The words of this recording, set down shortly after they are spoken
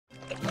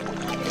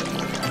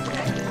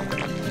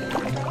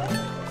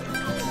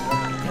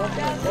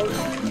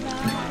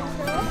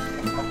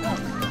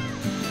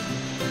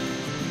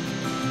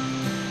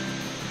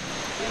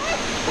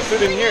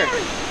sit in here.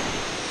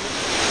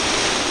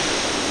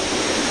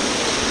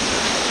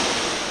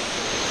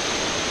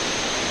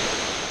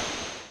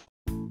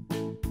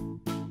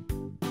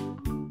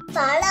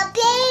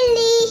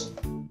 FollowBailey.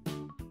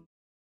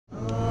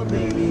 Oh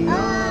baby,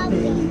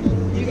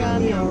 you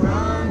got me all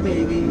wrong,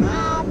 baby.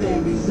 My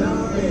baby's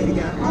already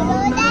got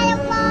all my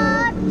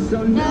love.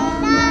 So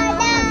now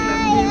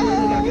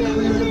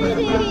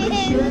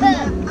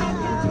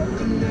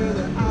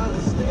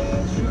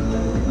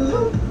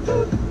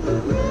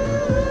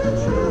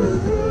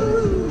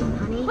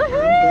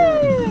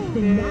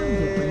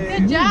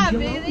good job,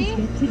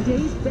 Bailey.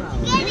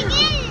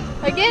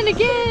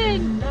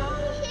 Again.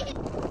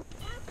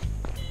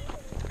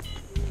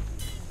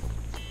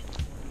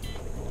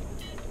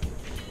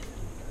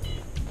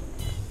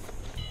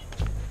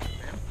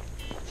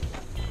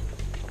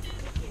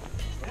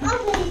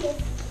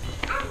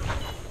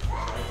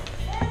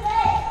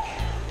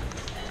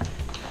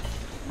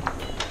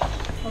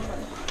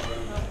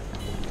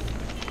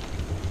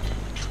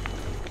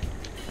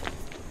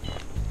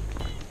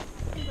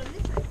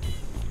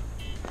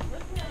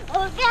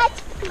 Oh,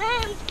 that's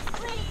Mom.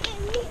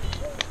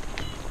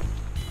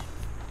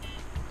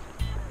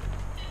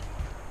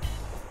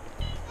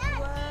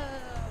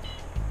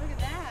 Look at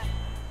that.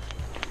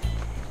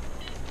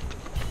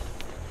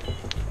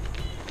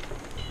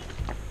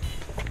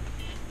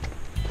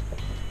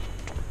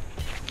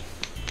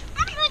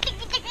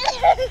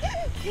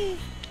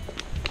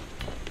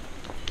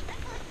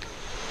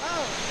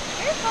 Oh,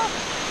 careful.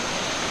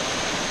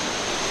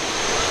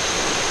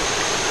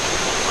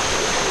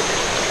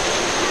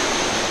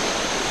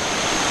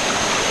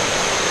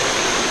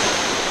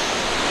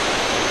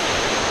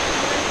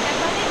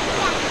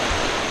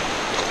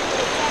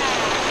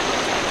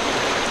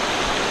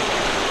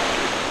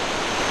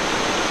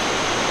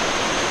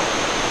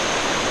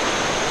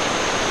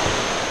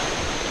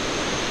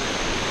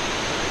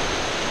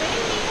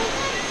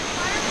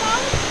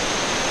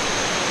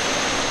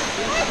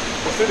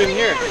 Sit in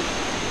here.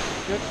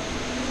 Yep.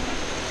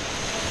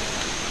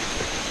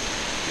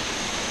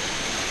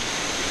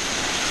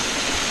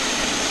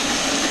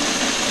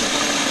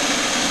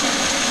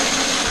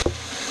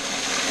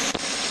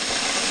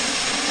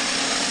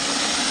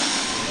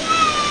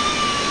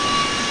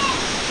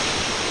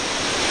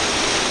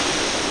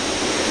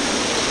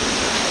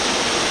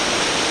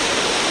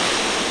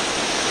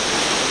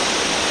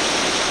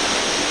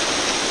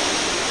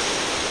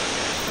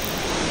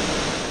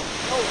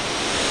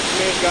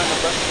 May have gotten a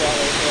breath shot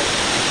right there.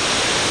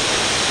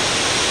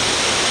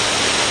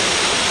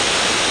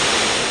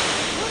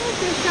 Oh,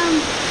 there's some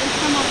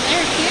over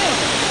there too.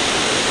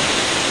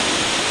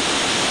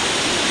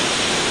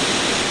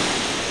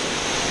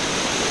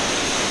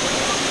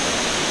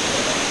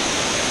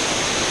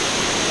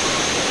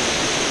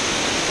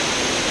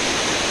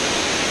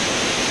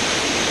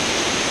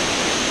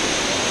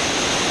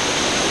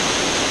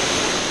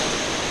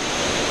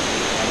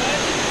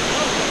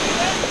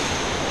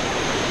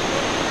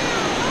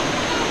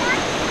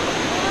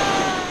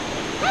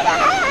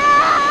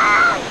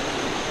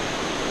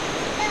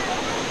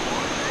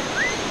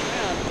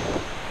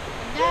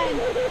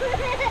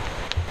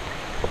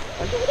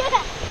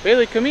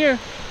 Bailey, come here.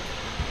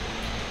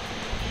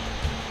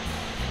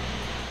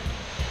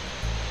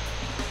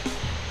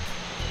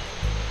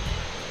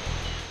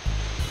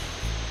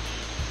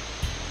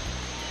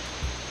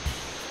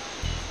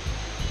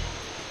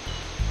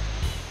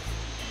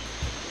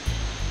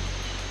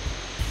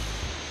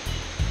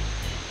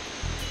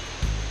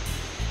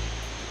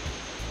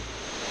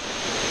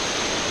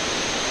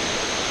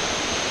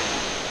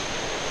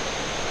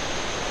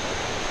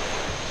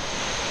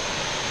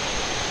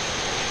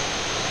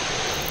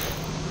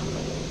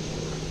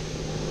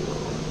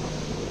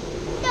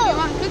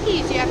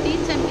 Cookies, you have to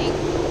eat something.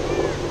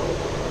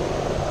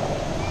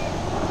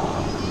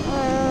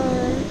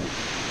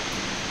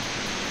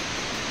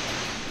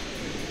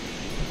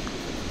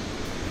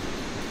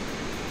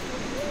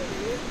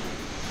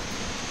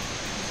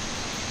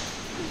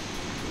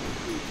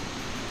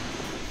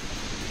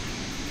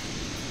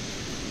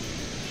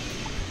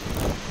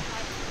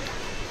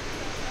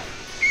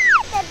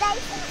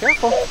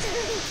 Careful.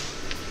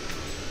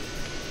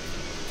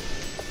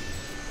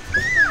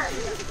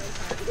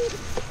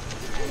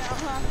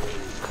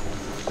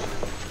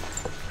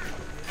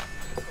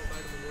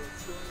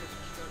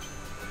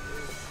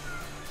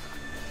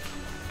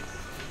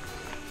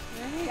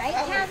 Right,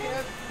 Tavin?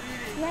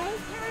 Right,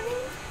 Tavin?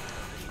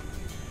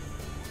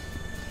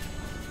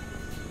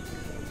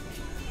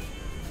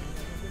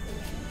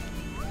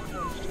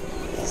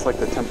 It's like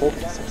the temple.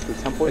 It's the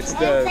temple. It's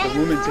the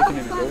woman taking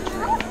in a goat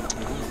right now.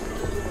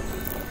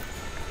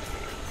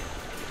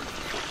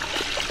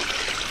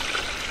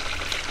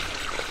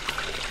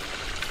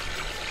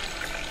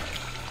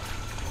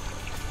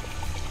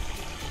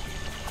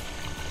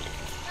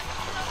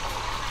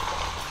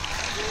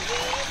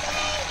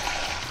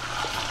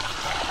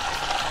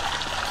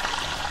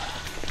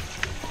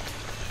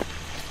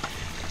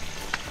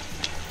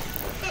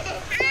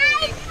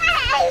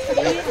 It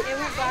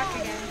went back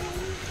again.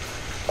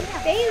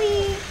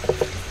 Bailey.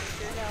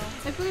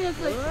 I believe it's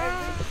like.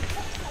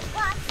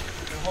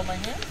 Can you hold my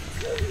hand?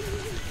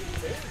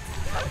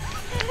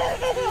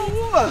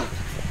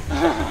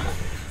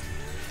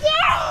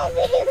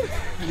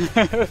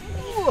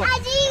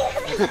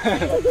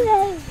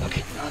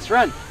 Okay, now let's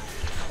run.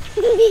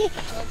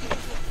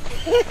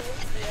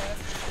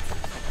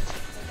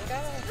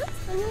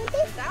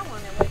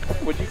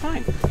 What'd you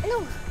find? No.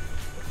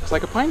 Looks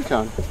like a pine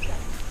cone.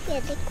 Yeah,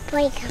 the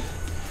break.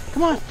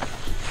 Come on.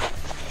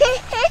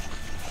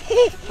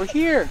 We're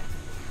here.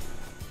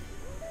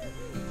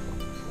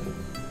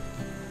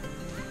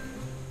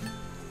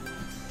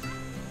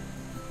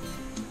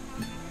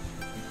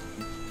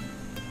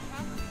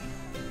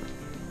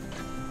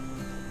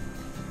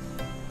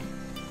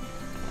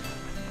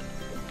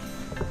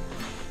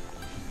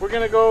 We're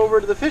gonna go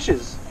over to the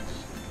fishes.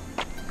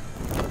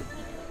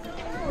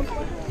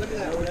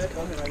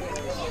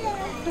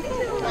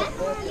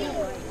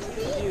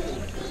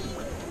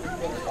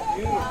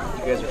 You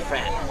guys are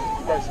fat.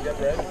 You guys got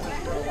bread?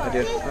 I do.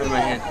 Right in my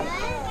hand.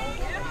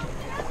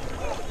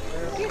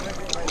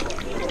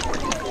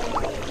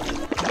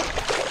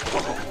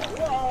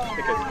 I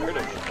think I scared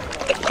him.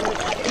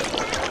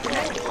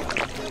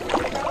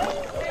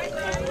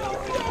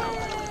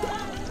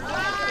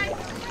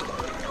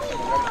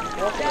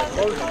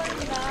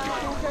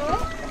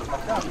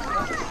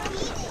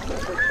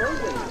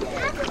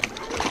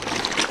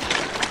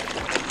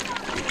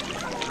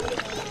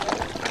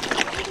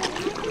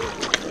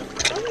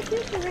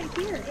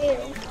 Right here.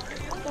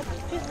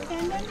 Just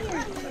stand up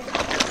here.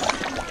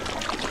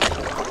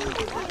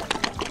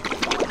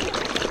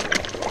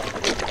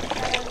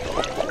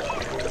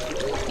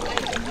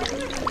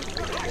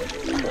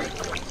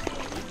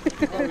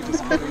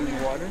 Just put it in the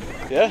water.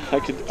 Yeah, I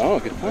could. Oh,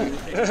 good point.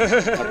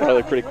 That'd probably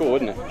look pretty cool,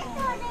 wouldn't it?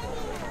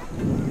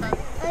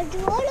 I do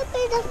want to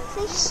be the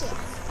fishes.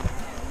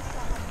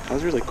 That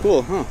was really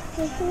cool, huh?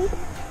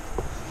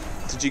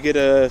 Did you get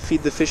a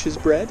feed the fishes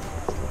bread?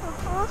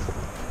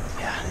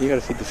 Yeah, you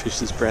gotta feed the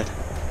fishes bread.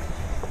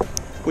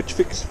 Which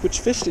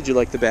fish did you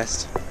like the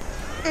best?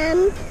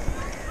 A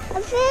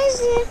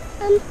fish,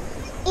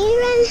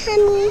 Aaron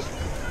honey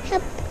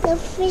help the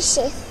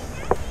fishes.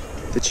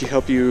 Did she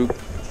help you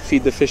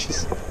feed the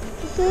fishes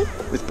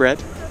with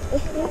bread?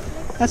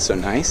 That's so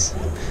nice.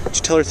 Did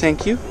you tell her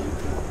thank you?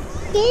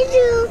 Thank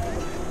you,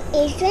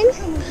 Adrian.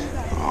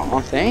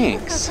 Aw,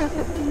 thanks.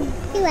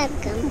 You're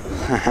welcome.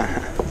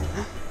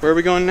 Where are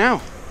we going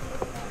now?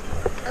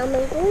 I'm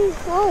going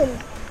home.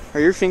 Are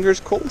your fingers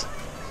cold?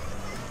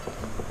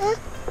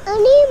 I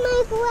need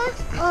my glass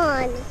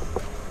on.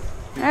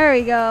 There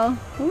we go.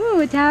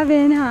 Ooh,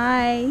 Tavin,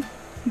 hi.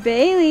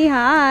 Bailey,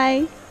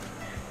 hi.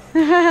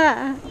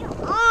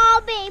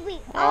 Oh, baby.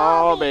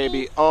 Oh,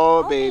 baby.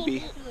 Oh,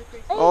 baby.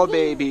 Oh,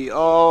 baby.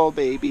 Oh,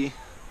 baby.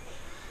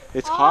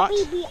 It's hot.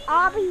 Baby.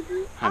 Oh,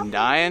 baby. I'm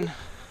dying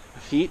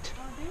of heat.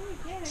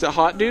 Is it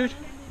hot, dude?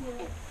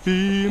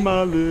 Be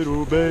my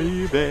little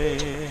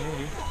baby.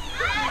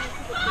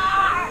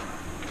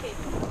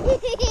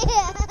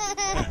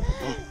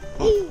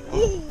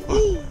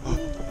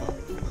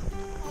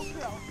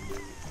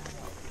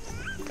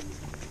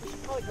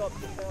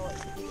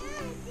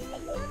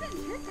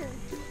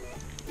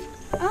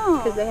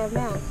 Oh. Because they have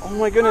mouths. Oh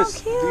my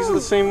goodness. Oh, These are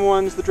the same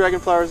ones, the dragon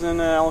flowers in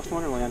Alice in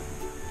Wonderland.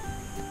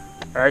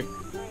 Hey,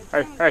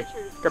 hey, hey,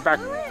 get back.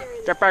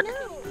 Get back.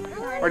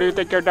 What do you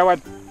think you're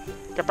doing?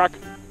 Get back.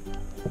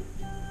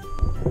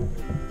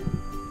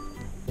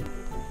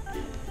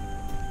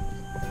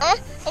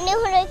 I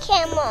know hold the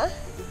camera.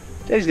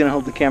 Daddy's gonna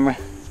hold the camera.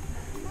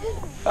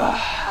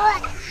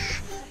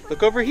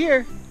 Look over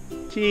here.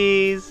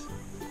 Cheese.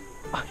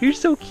 Oh, you're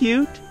so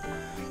cute.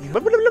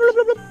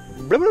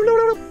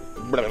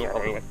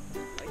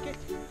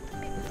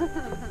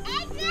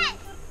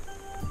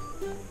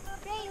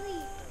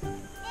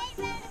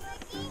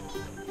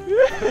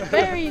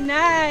 Very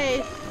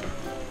nice.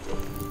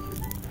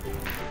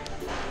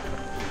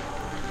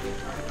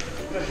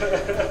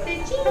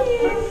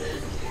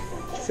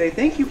 Say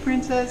thank you,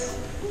 princess.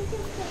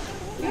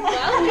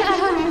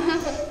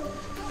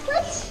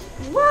 What?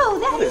 Whoa,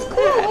 that is cool.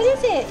 What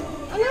is it?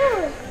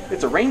 Oh,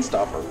 It's a rain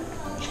stopper.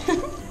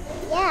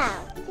 yeah.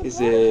 Is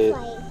it?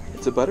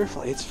 It's a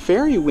butterfly. It's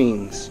fairy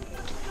wings.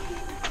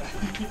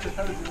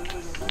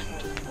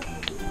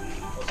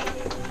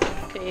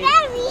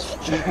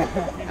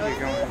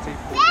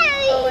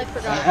 Oh, I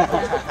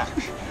forgot.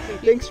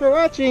 Thanks for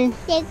watching.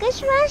 Thanks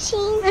for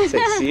watching. Say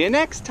see you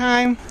next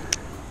time.